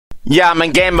Yeah, I'm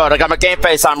in game mode. I got my game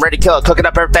face on. I'm ready to kill it. Cooking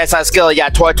up everything I skill. Yeah,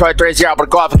 toy 3-0. I'm gonna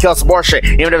go off and kill some more shit.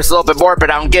 Even if it's a little bit morbid,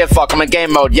 I don't give a fuck. I'm in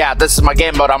game mode. Yeah, this is my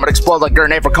game mode. I'm gonna explode like a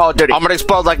grenade for Call of Duty. I'm gonna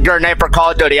explode like a grenade for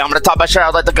Call of Duty. I'm gonna top my shit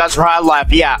out like the guns from High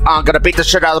Life. Yeah, I'm gonna beat the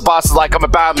shit out of the bosses like I'm a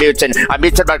biomutant. I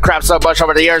mutated my crap so much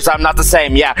over the years, I'm not the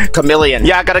same. Yeah, chameleon.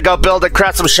 Yeah, I gotta go build and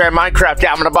craft some shit in Minecraft.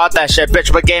 Yeah, I'm gonna bot that shit.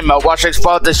 Bitch, with game mode. Watch it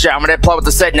explode this shit. I'm gonna implode with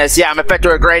the sickness. Yeah, I'm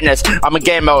infected with greatness. I'm in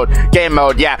game mode. Game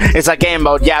mode. Yeah, it's like game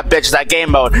mode. Yeah, bitch, it's that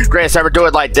game mode. Greatest ever do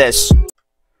it like this.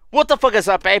 What the fuck is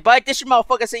up, bud? This your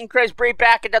motherfucker Singing Crazy Bree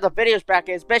back into the videos back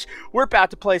is bitch. We're about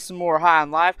to play some more High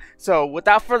on Life. So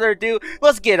without further ado,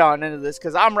 let's get on into this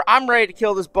because I'm ready to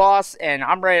kill this boss and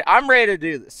I'm ready to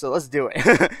do this. So let's do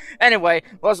it. Anyway,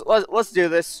 let's do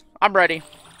this. I'm ready.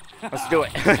 Let's do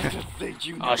it.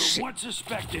 Oh shit. Once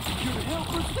suspected your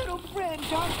helpless little friend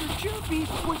Dr.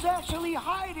 Choopy was actually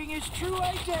hiding his true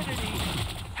identity.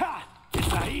 Ha! It's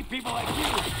naive people like you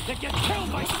that get killed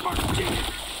by smart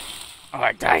genius.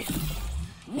 Alright, die.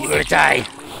 You're gonna die. Leap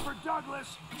for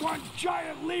Douglas, one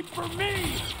giant leap for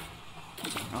me.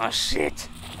 Oh shit.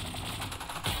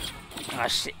 Oh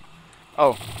shit.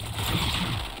 Oh.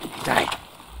 Die.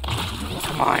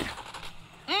 Come on.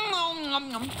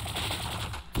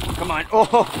 Come on.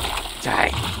 Oh.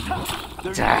 Die.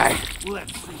 Die.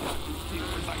 Let's see how you deal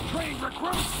with my trained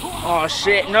recruits. Oh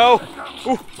shit, no.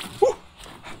 Ooh. Ooh.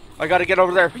 I gotta get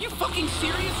over there. Are you fucking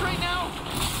serious right now?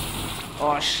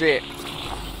 Oh shit.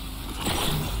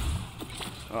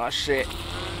 Oh shit.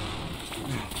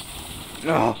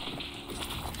 No.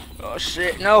 Oh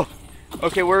shit, no.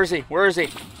 Okay, where is he? Where is he?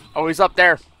 Oh, he's up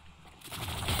there.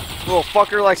 Little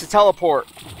fucker likes to teleport.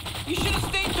 You should have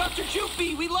stayed, Dr.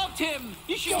 Choopy. We loved him.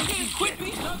 You should have quit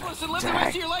being Douglas and live the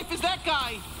rest of your life as that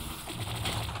guy.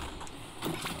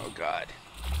 Oh god.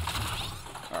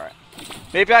 Alright.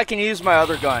 Maybe I can use my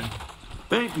other gun.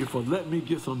 Thank you for letting me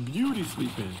get some beauty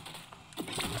sleep in.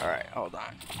 Alright, hold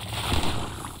on.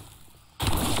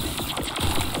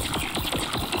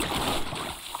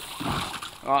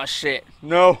 Oh shit.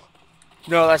 No.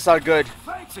 No, that's not good.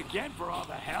 Thanks again for all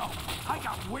the help. I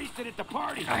got wasted at the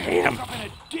party. I hate him. Up in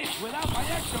a ditch without my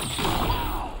exosuit.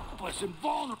 Wow. Plus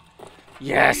invulnerable.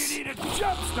 Yes. You need a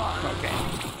jump start. Okay.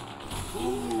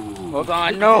 Ooh, hold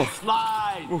on, no.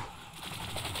 Slide. Ooh.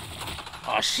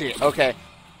 Oh shit. Okay.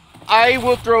 I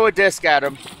will throw a disc at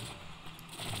him.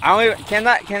 I don't even, can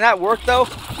that work though?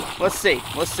 Let's see.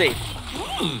 Let's see.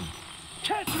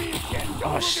 Catch me again.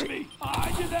 Don't look shit. at me.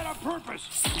 I did that on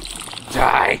purpose.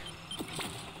 Die.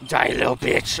 Die, little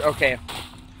bitch. Okay.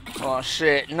 Oh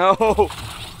shit. No.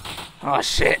 Oh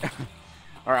shit.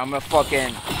 Alright, I'm gonna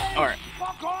fucking. Alright.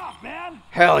 Fuck off, man.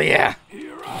 Hell yeah.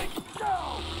 Here I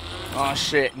go. Oh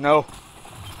shit. No.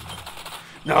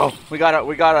 No. We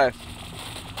gotta.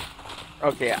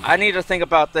 Okay, I need to think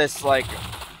about this like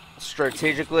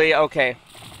strategically. Okay.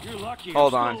 You're lucky.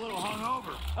 Hold I'm on. still a little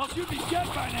hungover. Else you'd be dead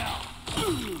by now.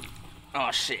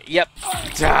 Oh shit. Yep.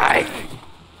 Die.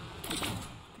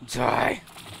 Die.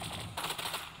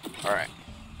 Alright.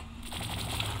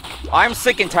 I'm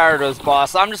sick and tired of this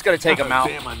boss. I'm just gonna take him out.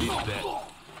 Damn, I needed that.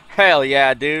 Hell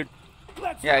yeah, dude.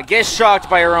 Yeah, get shocked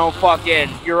by your own fucking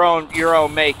your own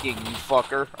making, you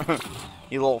fucker.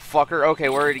 You little fucker. Okay,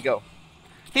 where did he go?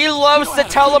 He loves to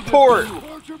teleport.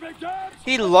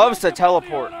 He loves to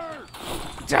teleport.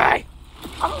 Die.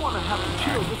 I don't want to have to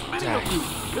kill this many of you.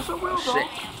 It's a real Shit.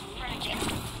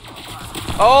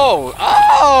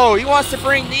 Oh, he wants to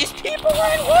bring these people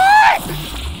in? What?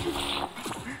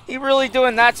 He really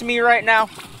doing that to me right now?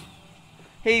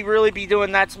 He really be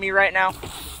doing that to me right now?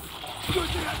 Good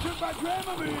thing I took my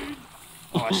Dramamine.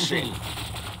 Oh shit.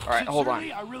 Alright, hold on.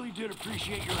 Sincerely, I really did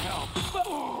appreciate your help.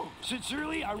 Oh,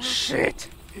 sincerely, I really Shit.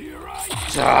 Here I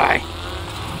Die.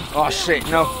 Oh shit,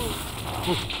 no.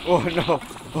 Oh no.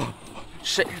 Oh,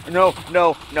 shit. No.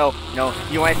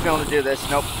 You ain't feeling to do this.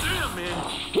 Nope. Damn, man.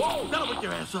 Whoa, that'll wake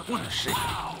your ass up. Oh shit.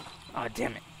 Oh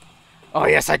damn it. Oh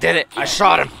yes, I did it. I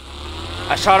shot him.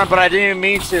 But I didn't even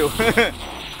mean to.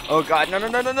 Oh god, no. I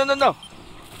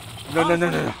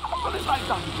really like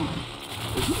Dr. Choopy.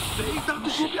 If you saved Dr.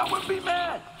 Choopy, I wouldn't be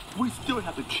mad. We still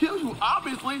have to kill you,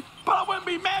 obviously, but I wouldn't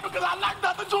be mad because I like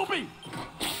Dr. Choopy.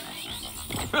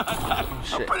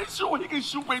 I'm pretty sure he can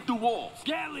shoot right through walls.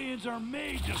 Gatlians are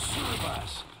made to serve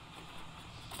us.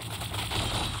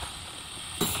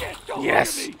 Shit, don't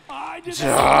Yes. look at me. I did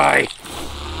Die.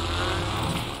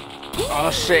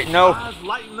 Oh shit, no. Eyes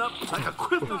lighting up like a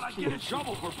Christmas I get in tree.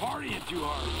 trouble for partying too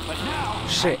hard, but now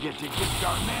Shit. I get to gift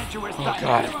our mantuous the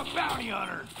God. head of a bounty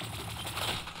hunter.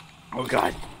 Oh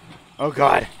god. Oh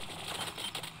god.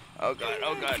 Oh god.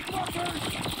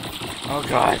 Oh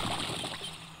god.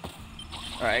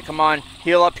 Alright, come on.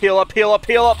 Heal up.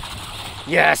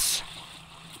 Yes.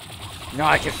 Now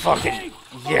I can fucking...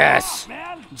 Yes.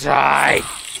 Die.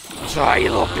 Die, you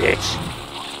little bitch.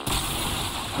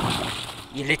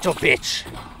 You little bitch.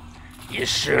 You're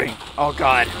shooting. Oh,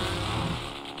 God.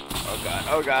 Oh, God.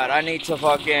 Oh, God. I need to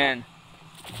fucking...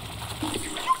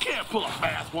 You can't pull a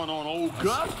fast one on old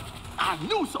Gus. I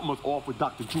knew something was off with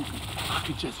Dr. Droopy. I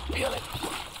could just feel it.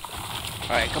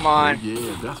 All right, come on. Oh,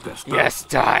 yeah, that's that stuff. Yes,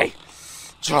 die.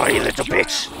 Die, you little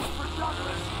bitch.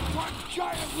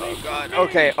 Oh, God.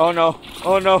 Okay. Oh, no.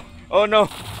 Oh, no. Oh, no.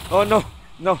 Oh, no.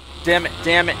 No. Damn it.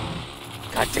 Damn it.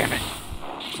 God damn it.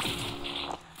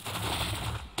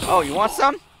 Oh, you want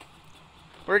some?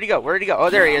 Where'd he go? Where'd he go? Oh,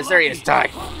 there he is. There he is. Die.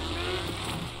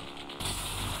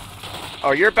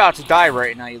 Oh, you're about to die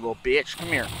right now, you little bitch. Come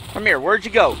here. Come here. Where'd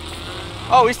you go?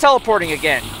 Oh, he's teleporting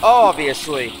again. Oh,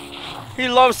 obviously. He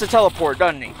loves to teleport,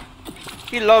 doesn't he?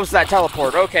 He loves that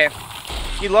teleport. Okay.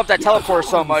 You love that teleport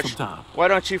so much. Why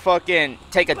don't you fucking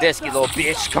take a disc, you little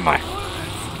bitch? Come on.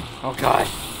 Oh, God.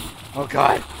 Oh,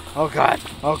 God. Oh, God.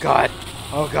 Oh, God.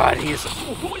 Oh, God. He's...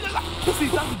 See,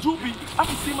 Dr. Droopy, I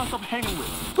can see myself hanging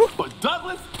with. But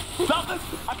Douglas,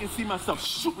 I can see myself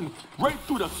shooting right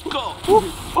through the skull. Through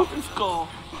his fucking skull.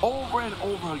 Over and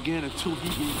over again until he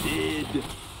is dead.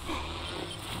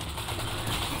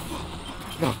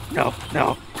 No, no,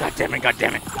 no. God damn it, God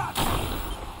damn it.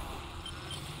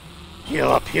 Heal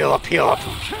up, heal up, heal up.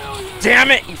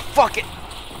 Damn it, you fucking...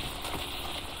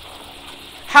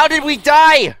 How did we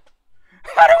die?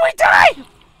 How did we die?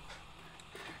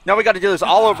 Now we gotta do this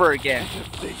all over again.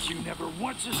 Things you never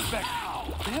once suspected.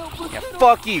 Yeah,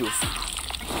 fuck you.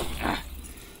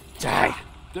 Die.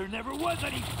 There never was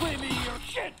any flamey or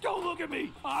shit. Don't look at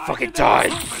me. Fucking die.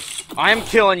 I am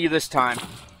killing you this time.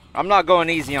 I'm not going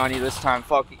easy on you this time.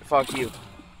 Fuck you.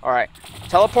 Alright.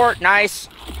 Teleport, nice.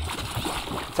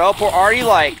 Teleport already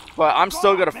like, but I'm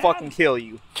still gonna fucking kill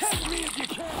you. Catch me if you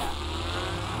can.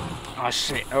 Oh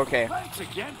shit, okay. Thanks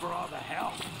again for all the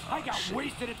help. I got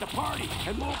wasted at the party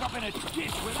and woke up in a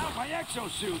ditch without my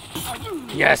exosuit.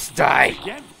 Yes, die.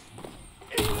 Again?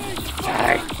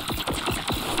 Die.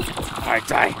 Alright,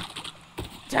 die.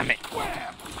 Damn it.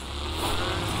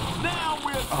 Now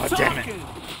we're Oh, damn it.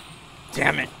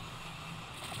 Damn it.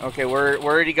 Okay,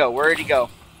 where'd he go? Where'd he go?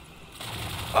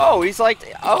 Oh, he's like...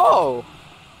 Oh.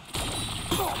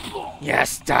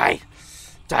 Yes, die.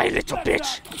 Die, little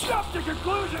bitch. Jump to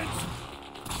conclusions.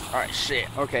 Alright, shit.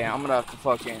 Okay, I'm gonna have to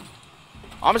fucking...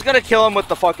 I'm just gonna kill him with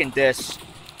the fucking disc.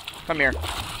 Come here.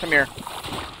 Come here.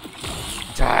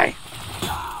 Die.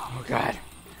 Oh, God.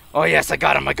 Oh, yes, I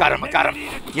got him. I got him. I got him.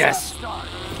 Yes. Oh,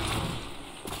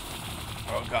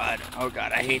 God. Oh,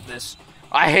 God. I hate this.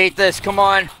 I hate this. Come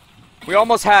on. We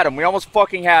almost had him. We almost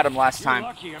fucking had him last time.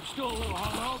 You're lucky I'm still a little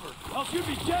hungover. Else you'd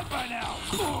be dead by now.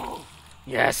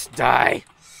 Yes, die.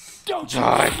 Don't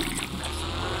die.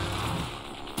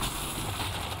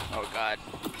 Oh, God.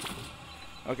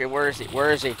 Okay, where is he?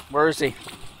 Where is he? Where is he?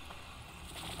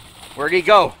 Where'd he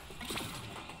go?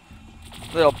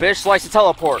 Little bitch likes to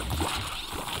teleport.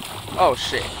 Oh,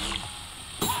 shit.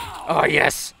 Oh,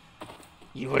 yes.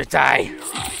 You would die.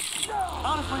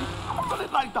 Honestly, I really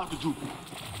like Dr. Droopy.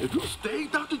 If you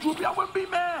stayed Dr. Droopy, I wouldn't be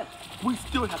mad. We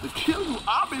still have to kill you,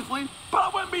 obviously, but I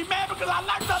wouldn't be mad because I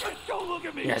like Dr. Don't look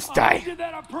at me. Yes, die. I did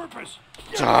that on purpose.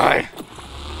 Die.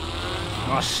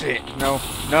 Oh, shit. No.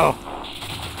 No.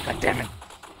 God damn it.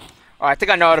 Oh, I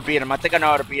think I know how to beat him. I think I know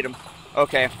how to beat him.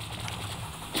 Okay.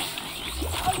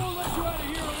 I won't let you out of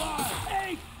here alive.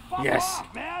 Hey, fuck Yes.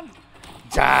 off, man.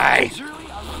 Die.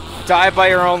 Die by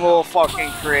your own little fucking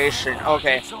creation.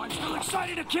 Okay. So I'm still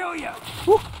excited to kill you.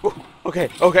 Woo, woo. Okay,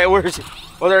 okay, where is he?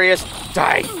 Oh, there he is.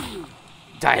 Die.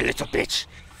 Die, little bitch.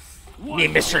 Me,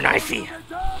 Mr. Knifey.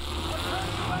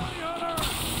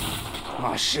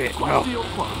 Oh, shit. No.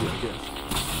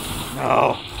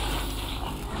 No.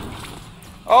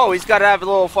 Oh, he's got to have a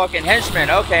little fucking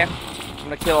henchman. Okay. I'm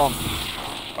gonna kill him.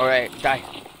 Alright, die.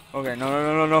 Okay,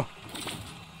 no.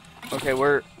 Okay,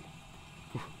 where'd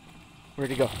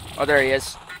he go? Oh, there he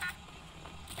is.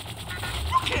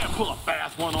 You can't pull a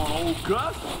fast one on old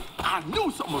Gus. I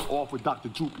knew something was off with Dr.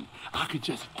 Droopy. I could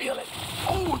just feel it.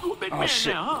 Oh, you a big man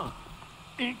shit. now, huh?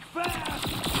 Ink fast.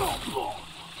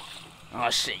 Oh,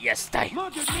 shit, yes, die.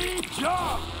 Look at me,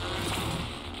 jump.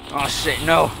 Oh, shit,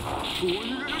 no.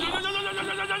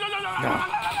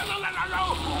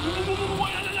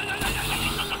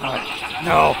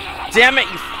 No. Damn it,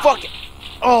 you fucking...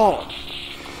 Oh.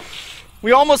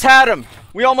 We almost had him.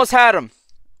 We almost had him.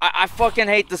 I fucking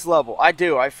hate this level. I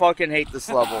do. I fucking hate this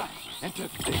level. And to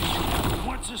think,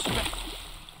 once suspect.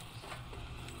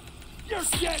 You're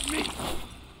dead meat.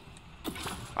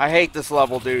 I hate this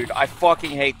level, dude. I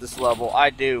fucking hate this level.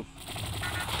 I do.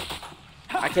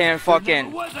 I can't fucking. There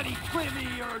never was any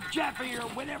Crimmy or Jeffy or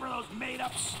whatever those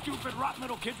made-up, stupid, rotten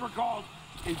little kids were called.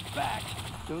 In fact,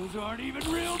 those aren't even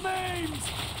real names.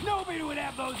 Nobody would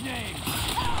have those names.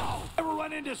 Ow! Ever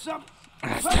run into some?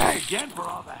 Thanks again for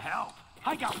all the help.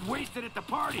 I got wasted at the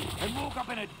party and woke up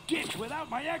in a ditch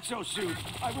without my exosuit.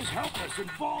 I was helpless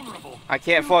and vulnerable. I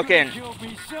can't You fucking. killed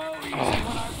me so easy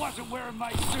when I wasn't wearing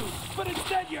my suit, but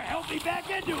instead you helped me back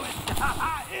into it.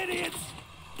 Haha, idiots!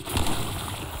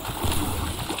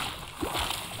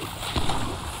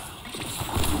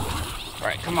 All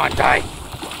right, come on, die.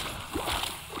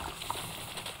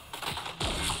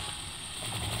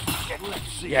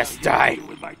 Let's see Yes, how die. you do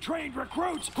with my trained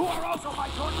recruits, who are also my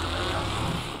torture victims.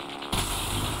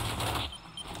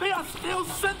 They are still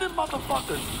sending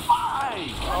motherfuckers. Why?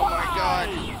 Oh my God.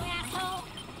 You asshole.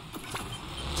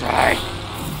 Die.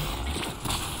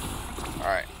 All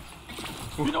right.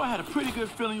 You know I had a pretty good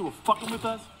feeling you were fucking with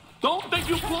us. Don't think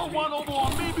you pulled one over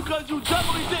on me because you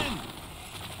definitely didn't.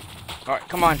 All right,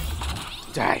 come on.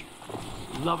 Die.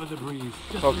 Loving the breeze.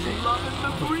 Just Okay. loving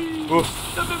the breeze.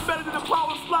 Oof. Nothing better than a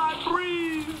power slide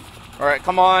breeze. All right,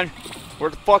 come on. Where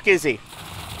the fuck is he?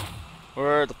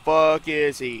 Where the fuck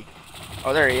is he?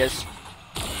 Oh, there he is.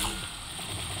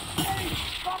 Hey,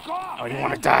 fuck off, Oh, you man.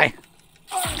 want to die?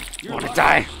 You're wanna lucky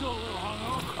die? I'm still a little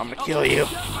hungover. I'm gonna kill you.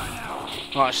 Dead by now.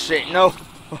 Oh shit, no.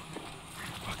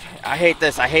 Okay, I hate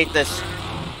this. I hate this.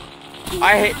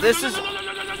 I hate this. Is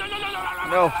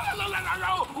no.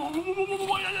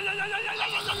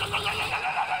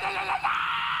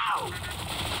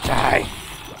 Die.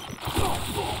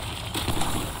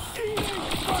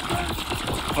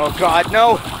 Oh God,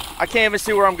 no! I can't even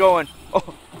see where I'm going.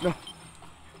 Oh no!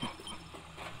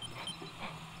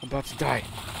 I'm about to die.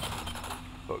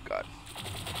 Oh God.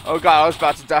 Oh God, I was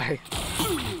about to die.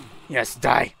 Yes,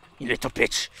 die, you little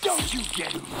bitch. Don't you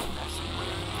get who you're messing with?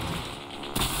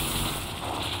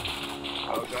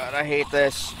 Oh God, I hate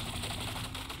this.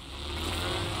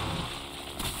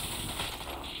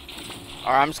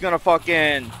 Alright, I'm just gonna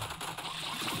fucking...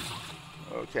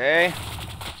 Okay.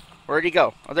 Where'd he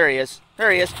go? Oh, there he is.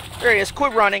 There he is. There he is.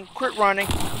 Quit running. Quit running.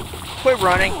 Quit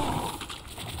running.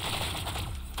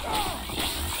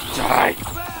 Die.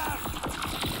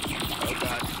 Oh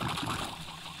God.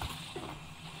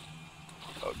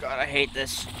 Oh God, I hate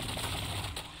this.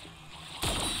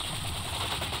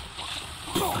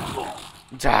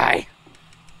 Die.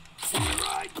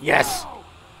 Yes.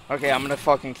 Okay, I'm gonna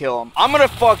fucking kill him. I'm gonna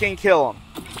fucking kill him.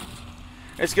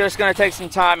 It's just gonna take some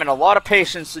time and a lot of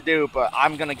patience to do, but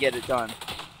I'm gonna get it done.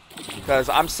 Because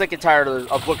I'm sick and tired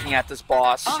of looking at this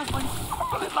boss. Honestly, I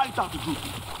really like Dr.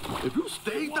 Droopy. If you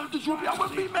stayed Dr. Droopy, I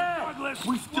wouldn't be mad.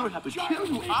 We still have to kill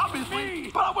you,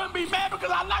 obviously, but I wouldn't be mad because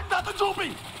I like Dr.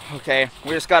 Droopy. Okay,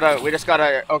 we just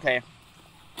gotta, okay.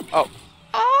 Oh.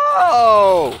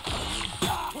 Oh!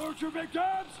 Torture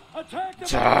victims, attack the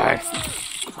Die.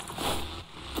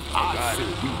 I say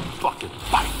we fucking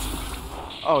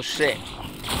fight. Oh shit.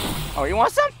 Oh, you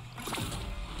want some?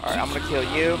 Alright, I'm gonna kill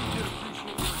you.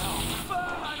 But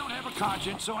I don't have a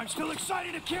conscience, so I'm still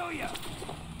excited to kill you.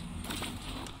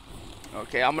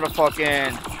 Okay, I'm gonna fucking...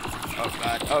 Oh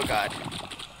God, oh God.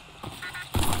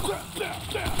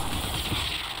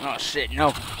 Oh shit,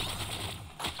 no.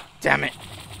 Damn it.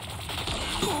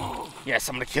 Yes,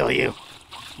 I'm gonna kill you.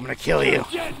 I'm gonna kill you.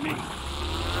 Get me.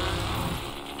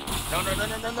 No, no, no,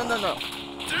 no, no, no, no, no.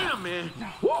 Damn, man.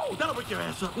 Whoa, that'll wake your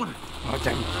ass up, wouldn't it? Oh,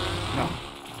 damn. No.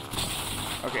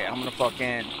 Okay, I'm gonna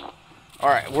fucking...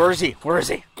 Alright, where is he? Where is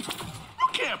he? You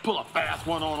can't pull a fast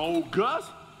one on old Gus.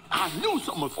 I knew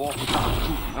something was off with Dr.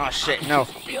 Droopy. Oh shit, no.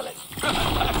 Feel it.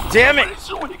 Damn it!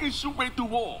 He can shoot right through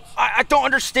walls. I don't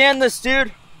understand this,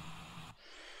 dude.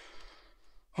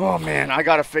 Oh man, I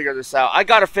gotta figure this out. I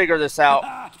gotta figure this out.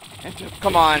 And to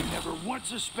Come on. think you never once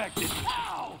suspected.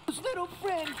 Ow! His little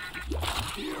friend.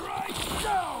 Here I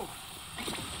go.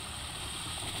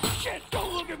 Shit!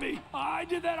 Don't look at me. I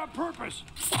did that on purpose.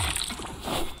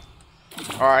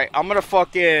 Alright, I'm gonna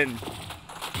fucking...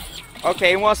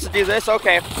 Okay, he wants to do this?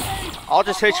 Okay. I'll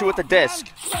just hit you with the disc.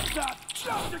 Let's not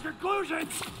jump to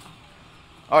conclusions.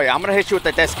 Oh yeah, I'm gonna hit you with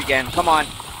the disc again. Come on.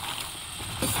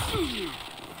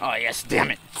 Oh yes, damn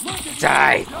it.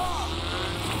 Die.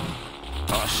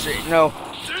 Oh shit, no.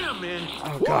 Damn, man.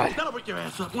 Oh God. That'll wake your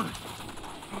ass up, wouldn't it?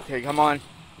 Okay, come on.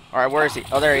 Alright, where is he?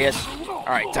 Oh, there he is.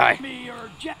 Alright, die. Me or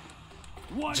Jack.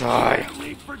 One Die. giant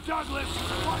leap for Douglas.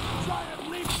 One giant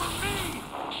leap for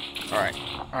me. Alright,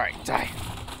 alright, die.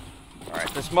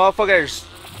 Alright, this motherfucker's...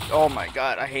 Oh my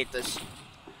God, I hate this.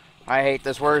 I hate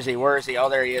this. Where is he? Where is he? Oh,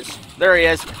 there he is. There he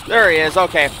is. There he is.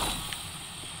 Okay.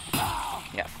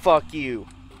 Yeah, fuck you,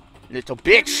 little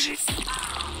bitch.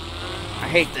 I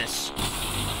hate this.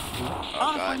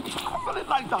 Honestly, I really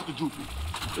like Dr. Droopy.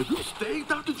 If you stayed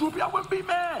Dr. Droopy, I wouldn't be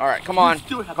mad. All right, come on.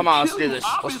 Come on, let's do this.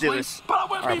 Let's do this. All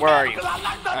right, where are you?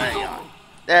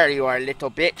 There you are, little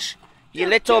bitch. You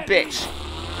little bitch.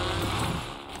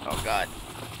 Oh god.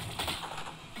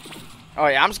 Oh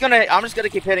yeah, I'm just gonna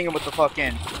keep hitting him with the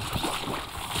fucking.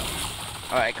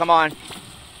 All right, come on.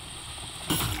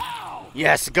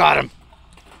 Yes, got him.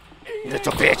 You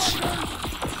little bitch.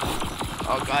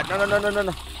 Oh god,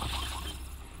 no.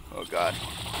 Oh god.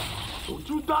 Don't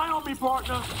you die on me,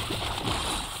 partner.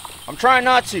 I'm trying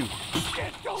not to.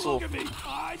 Don't look at me.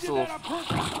 I did that on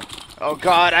purpose. Oh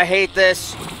god, I hate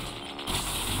this.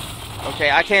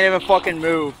 Okay, I can't even fucking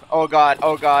move. Oh god,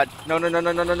 oh god. No. No.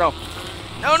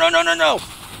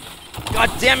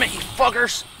 God damn it, you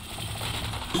fuckers.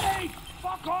 Hey,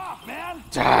 fuck off, man.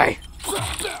 Die.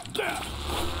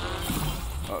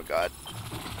 Oh god.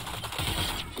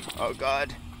 Oh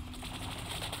god.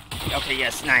 Okay,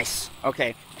 yes, nice.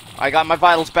 Okay. I got my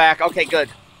vitals back. Okay, good.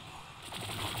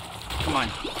 Come on.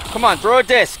 Come on, throw a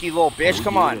disc, you little bitch.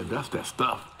 Come on. Yeah, that's that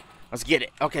stuff. Let's get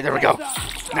it. Okay, there we go.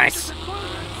 Nice.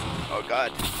 Oh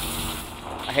god.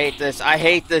 I hate this. I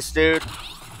hate this, dude.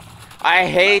 I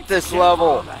hate this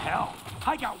level. What the hell?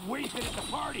 I got wasted at the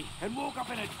party and woke up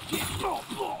in a disco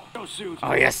suit.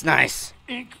 Oh yes, nice.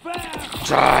 Ink fast.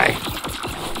 Die.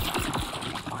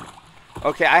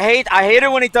 Okay, I hate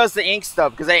it when he does the ink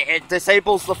stuff because it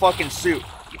disables the fucking suit.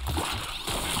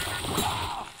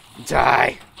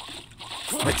 Die.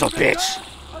 Little bitch.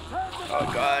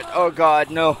 Oh god. Oh god,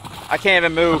 no. I can't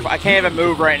even move. I can't even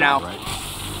move right now.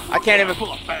 I can't even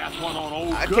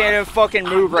fucking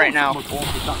move right now.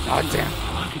 Oh damn.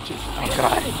 Oh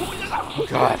god. Oh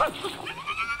god.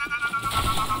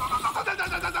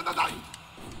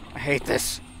 I hate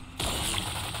this.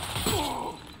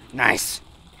 Nice.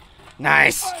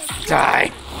 Nice.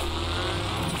 Die.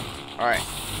 Alright.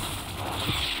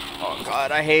 Oh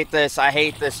god, I hate this. I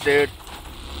hate this, dude.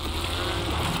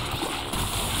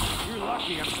 You're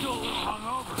lucky I'm still a little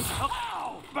hungover.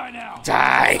 Ow! By now.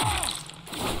 Die.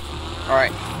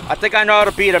 Alright. I think I know how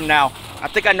to beat him now. I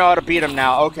think I know how to beat him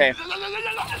now. Okay.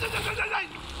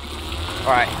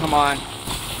 Alright, come on.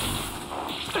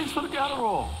 Thanks for the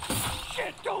Adderall.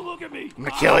 Shit, don't look at me. I'm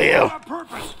gonna kill you. On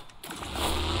purpose.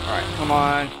 Alright, come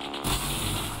on.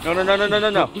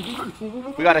 No.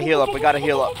 We gotta heal up. We gotta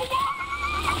heal up.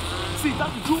 See,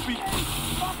 Dr. Droopy.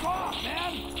 Fuck off,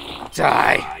 man.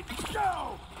 Die.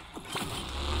 Go.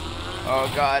 Oh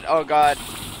god. Oh god.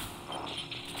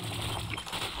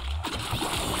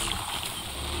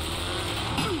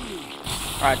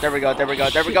 Alright, there we go. There we go.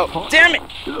 There we go. Damn it!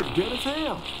 You look dead as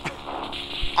hell.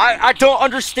 I don't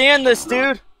understand this,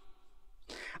 dude.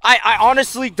 I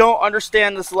honestly don't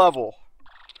understand this level.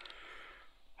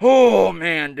 Oh,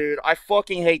 man, dude. I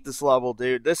fucking hate this level,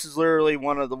 dude. This is literally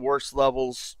one of the worst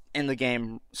levels in the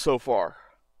game so far.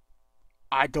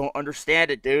 I don't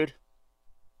understand it, dude.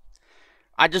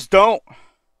 I just don't.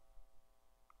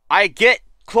 I get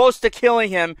close to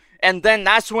killing him, and then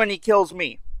that's when he kills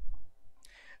me.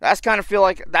 That's kind of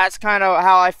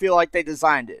how I feel like they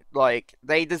designed it. Like,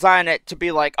 they designed it to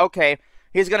be like, okay,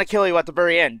 he's gonna kill you at the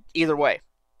very end, either way.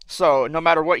 So, no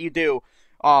matter what you do,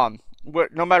 no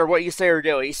matter what you say or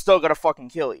do, he's still gonna fucking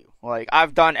kill you. Like,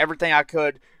 I've done everything I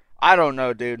could. I don't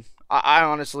know, dude. I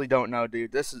honestly don't know,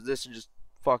 dude. This is just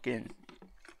fucking...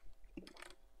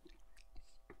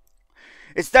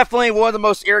 It's definitely one of the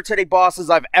most irritating bosses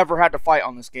I've ever had to fight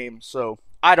on this game. So,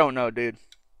 I don't know, dude.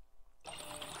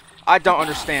 I don't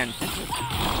understand.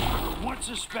 One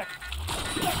suspect.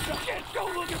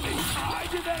 Don't look at me. I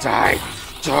did that. Die.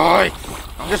 Die.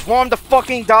 I just want him to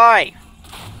fucking die.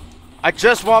 I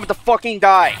just want him to fucking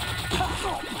die.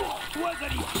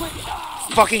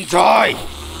 Fucking die.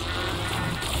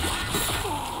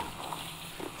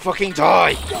 Fucking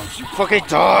die. Fucking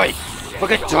die.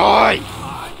 Fucking die.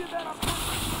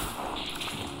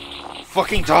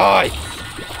 Fucking die.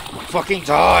 Fucking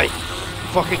die.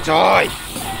 Fucking die.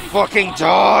 Fucking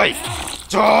die.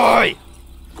 Die.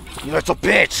 You little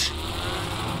bitch.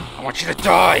 I want you to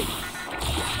die.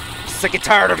 I'm sick and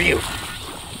tired of you.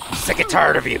 I'm sick and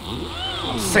tired of you.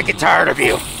 I'm sick and tired of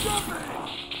you.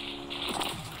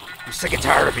 I'm sick and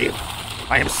tired of you.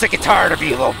 I am sick and tired of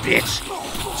you, little bitch.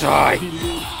 Die.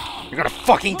 You're gonna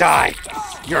fucking die.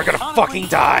 You're gonna fucking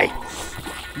die.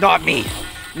 Not me.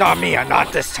 Not me.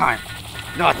 Not this time.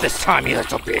 Not this time, you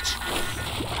little bitch.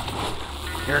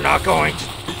 You're not going to...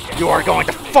 You are going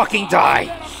to fucking die.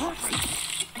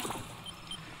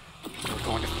 You're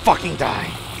going to fucking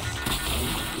die.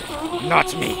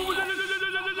 Not me.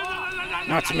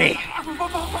 Not me.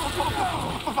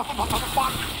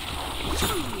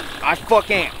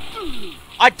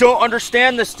 I don't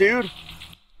understand this, dude.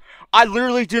 I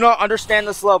literally do not understand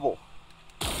this level.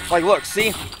 Like, look,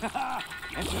 see?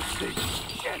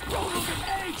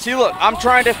 See, look, I'm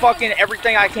trying to fucking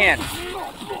everything I can.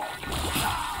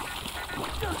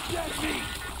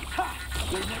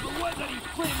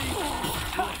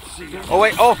 Oh,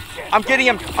 wait, oh, I'm getting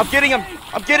him, I'm getting him,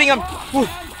 I'm getting him. Whew.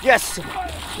 Yes,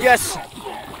 yes,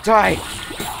 die,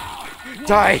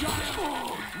 die,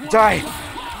 die.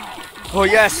 Oh,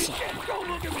 yes,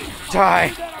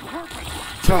 die,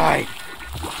 die,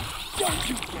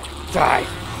 die,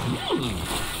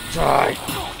 die,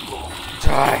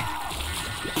 die,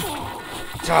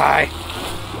 die.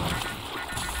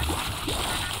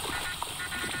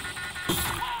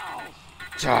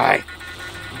 Die.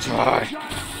 Die. Giant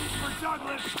leap for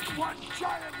Douglas, one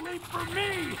giant leap for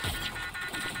me.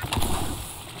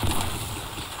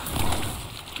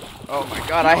 Oh my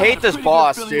god, I hate this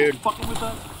boss, dude.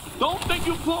 Don't think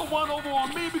you pulled one over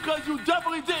on me because you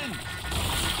definitely didn't.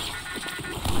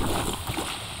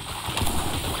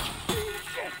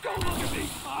 Shit, don't look at me.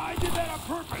 I did that on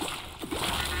purpose.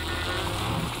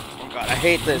 Oh god, I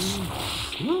hate this.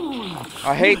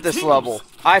 I hate this level.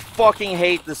 I fucking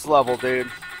hate this level, dude.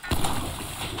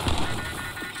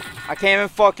 I can't even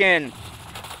fucking...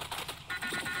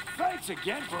 Thanks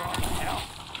again for all the help.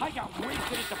 I got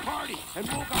wasted at the party and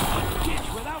woke up in a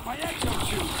ditch without my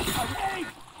exosuit. Hey,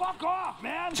 fuck off,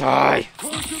 man. Die.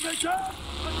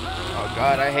 Oh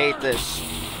god, I hate this.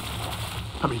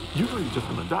 I mean, you know you're just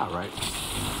gonna die, right?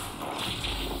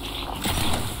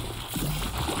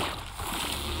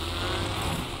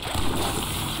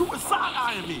 Suicide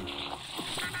eyeing me.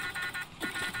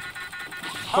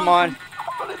 Come on.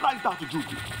 I really like Dr.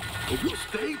 Droopy. If you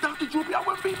stayed Dr. Droopy, I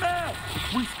wouldn't be mad.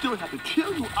 We still have to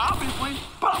kill you, obviously,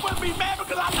 but I wouldn't be mad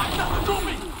because I like Dr.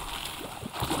 Droopy.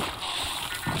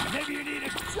 Maybe you need a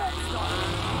jump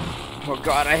start. Oh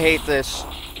god, I hate this.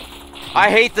 I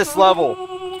hate this level.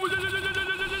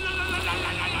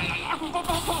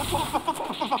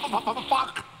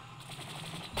 Fuck.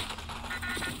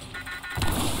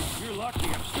 You're lucky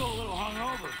I'm still a little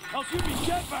hungover. Else you'd be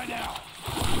dead by now.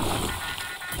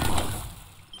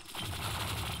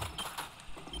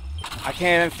 I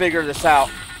can't even figure this out.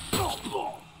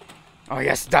 Oh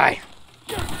yes, die.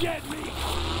 You're dead, me.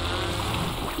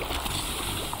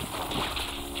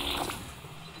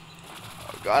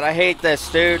 Oh god, I hate this,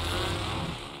 dude.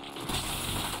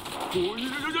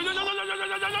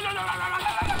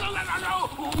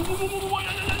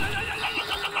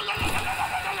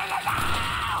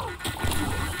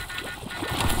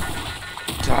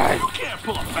 Die. You can't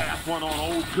pull a fast one on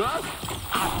old Gus.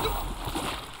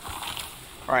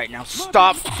 Alright, now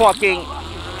stop fucking...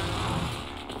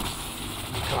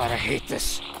 God, I hate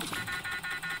this.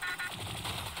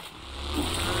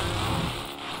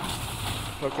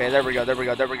 Okay, there we go, there we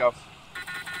go, there we go.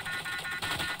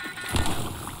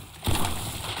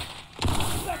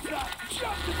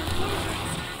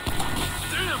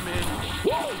 Damn, man.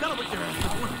 Whoa, gotta put your ass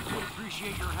down.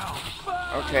 Appreciate your help.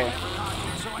 Okay.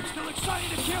 So I'm still excited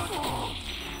to kill you.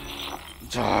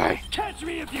 Die. Catch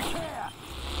me if you can.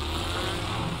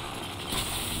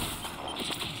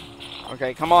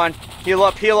 Okay, come on. Heal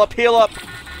up, heal up, heal up.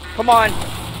 Come on.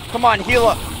 Come on, heal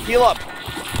up, heal up.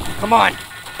 Come on.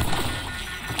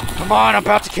 Come on, I'm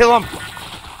about to kill him.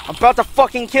 I'm about to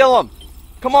fucking kill him.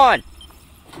 Come on.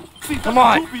 See, come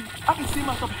on. Droopy, I can see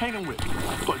myself hanging with.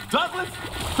 But Douglas,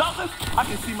 I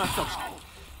can see myself.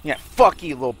 Yeah, fuck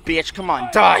you, little bitch. Come on,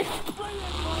 die.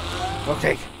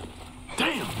 Okay.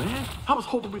 Damn, man. I was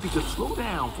hoping we could just slow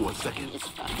down for a second.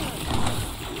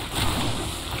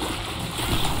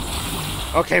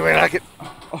 Okay, wait, I can...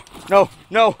 Oh, no,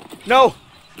 no, no!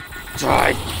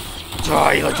 Die!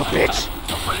 Die, you little bitch!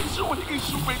 I'm pretty sure he can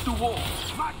shoot right through walls.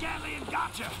 My Gatlian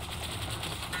gotcha!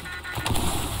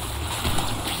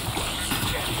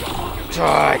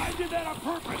 Die! I did that on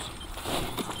purpose!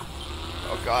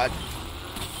 Oh, God.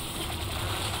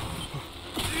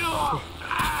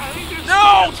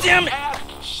 No, damn it!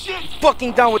 Shit!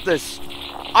 Fucking done with this!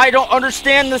 I don't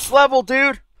understand this level,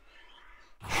 dude!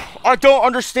 I don't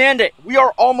understand it! We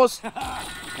are almost...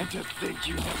 And to think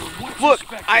you never once Look,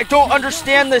 suspected I don't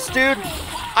understand this, dude!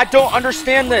 I don't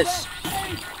understand this!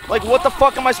 Like, what the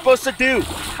fuck am I supposed to do?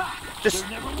 Just...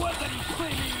 There never was any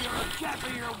Clingy or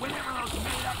Gatley or whatever those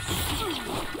made up stew.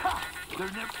 There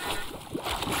never...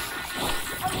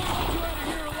 I want you out of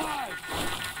here alive!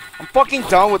 I'm fucking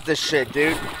done with this shit,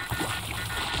 dude.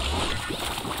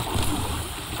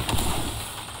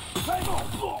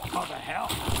 How the hell?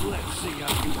 Let's see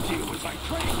how you deal with my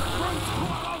training recruits who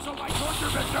are also my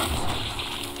torture victims!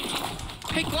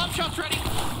 Hey, glove shot's ready.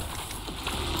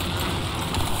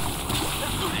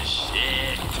 Let's do this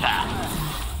shit.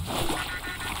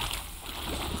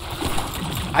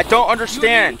 I don't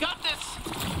understand. You got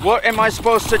this. What am I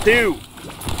supposed to do?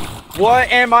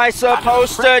 What am I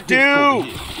supposed to do?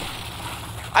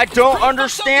 I don't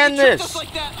understand this.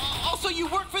 Like that. Also, you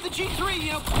work for the G3,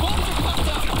 you know, balls are puffed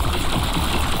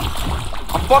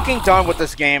up. I'm fucking done with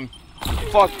this game.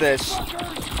 Fuck this.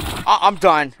 I'm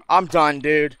done. I'm done,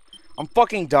 dude. I'm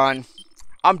fucking done.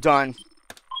 I'm done.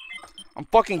 I'm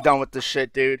fucking done with this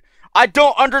shit, dude. I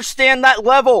don't understand that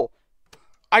level.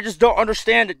 I just don't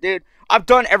understand it, dude. I've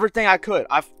done everything I could.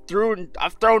 I've thrown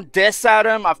discs at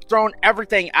him. I've thrown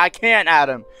everything I can at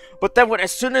him. But then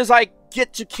as soon as I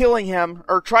get to killing him,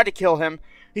 or try to kill him,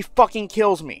 he fucking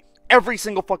kills me. Every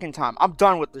single fucking time. I'm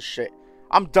done with this shit.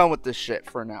 I'm done with this shit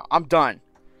for now. I'm done.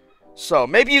 So,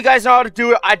 maybe you guys know how to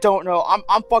do it. I don't know.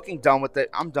 I'm fucking done with it.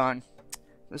 I'm done.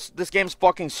 This game's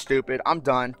fucking stupid. I'm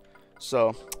done.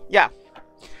 So, yeah.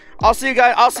 I'll see you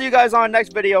guys on the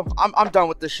next video. I'm done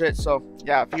with this shit. So,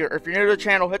 yeah, if you're new to the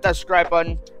channel, hit that subscribe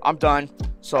button. I'm done.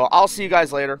 So, I'll see you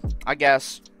guys later, I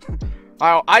guess.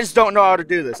 I just don't know how to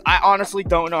do this. I honestly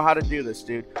don't know how to do this,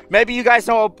 dude. Maybe you guys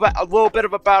know a little bit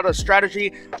about a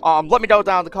strategy. Let me know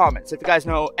down in the comments if you guys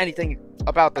know anything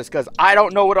about this, because I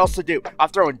don't know what else to do.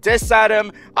 I've thrown discs at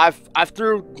him. I've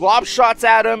threw lob shots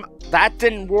at him. That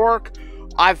didn't work.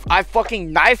 I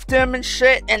fucking knifed him and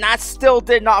shit, and that still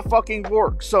did not fucking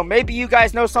work. So maybe you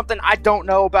guys know something I don't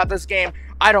know about this game.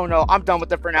 I don't know. I'm done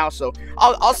with it for now. So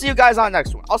I'll see you guys on the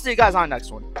next one. I'll see you guys on the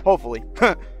next one. Hopefully.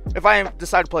 If I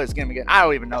decide to play this game again. I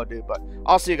don't even know, dude. But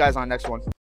I'll see you guys on the next one.